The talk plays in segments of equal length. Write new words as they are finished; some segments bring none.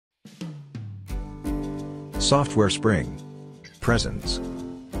Software Spring. Presence.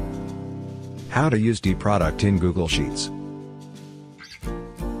 How to use DPRODUCT in Google Sheets.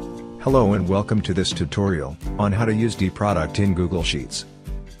 Hello and welcome to this tutorial on how to use DPRODUCT in Google Sheets.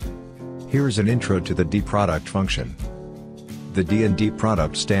 Here is an intro to the DPRODUCT function. The D in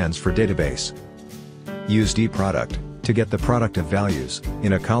DPRODUCT stands for database. Use DPRODUCT to get the product of values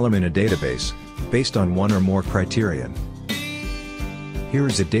in a column in a database based on one or more criterion. Here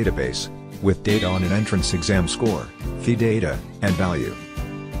is a database with data on an entrance exam score, fee data, and value.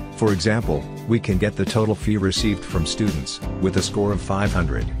 For example, we can get the total fee received from students with a score of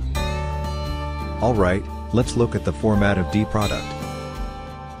 500. Alright, let's look at the format of DPRODUCT.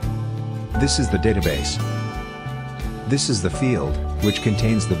 This is the database. This is the field, which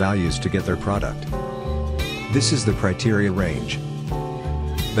contains the values to get their product. This is the criteria range.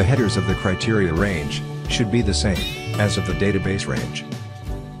 The headers of the criteria range should be the same as of the database range.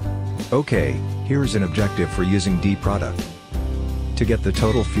 Okay, here is an objective for using DPRODUCT. To get the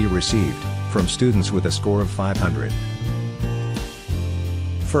total fee received from students with a score of 500.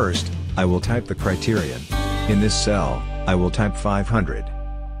 First, I will type the criterion. In this cell, I will type 500.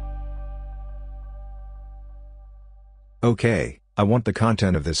 Okay, I want the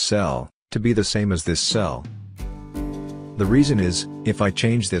content of this cell to be the same as this cell. The reason is, if I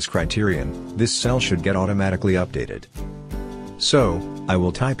change this criterion, this cell should get automatically updated. So, I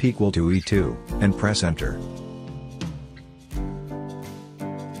will type equal to E2, and press enter.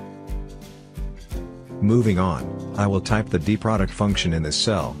 Moving on, I will type the DPRODUCT function in this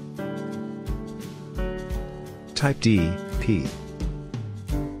cell. Type DP.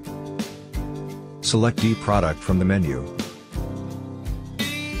 Select DPRODUCT from the menu.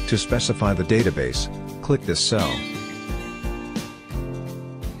 To specify the database, click this cell.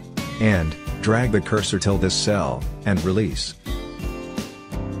 And, drag the cursor till this cell, and release.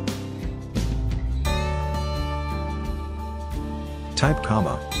 Type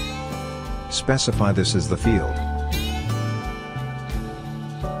comma. Specify this as the field.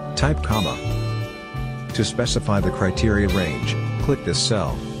 Type comma. To specify the criteria range, click this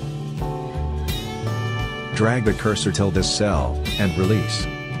cell. Drag the cursor till this cell, and release.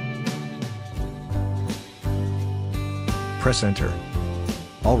 Press enter.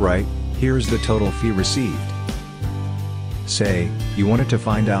 Alright, here is the total fee received. Say, you wanted to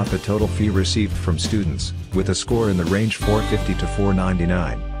find out the total fee received from students with a score in the range 450 to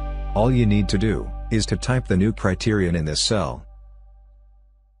 499. All you need to do is to type the new criterion in this cell.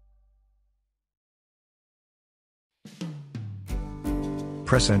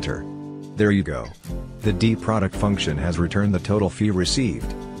 Press enter. There you go. The DPRODUCT function has returned the total fee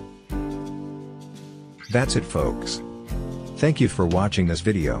received. That's it, folks. Thank you for watching this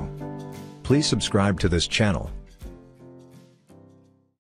video. Please subscribe to this channel.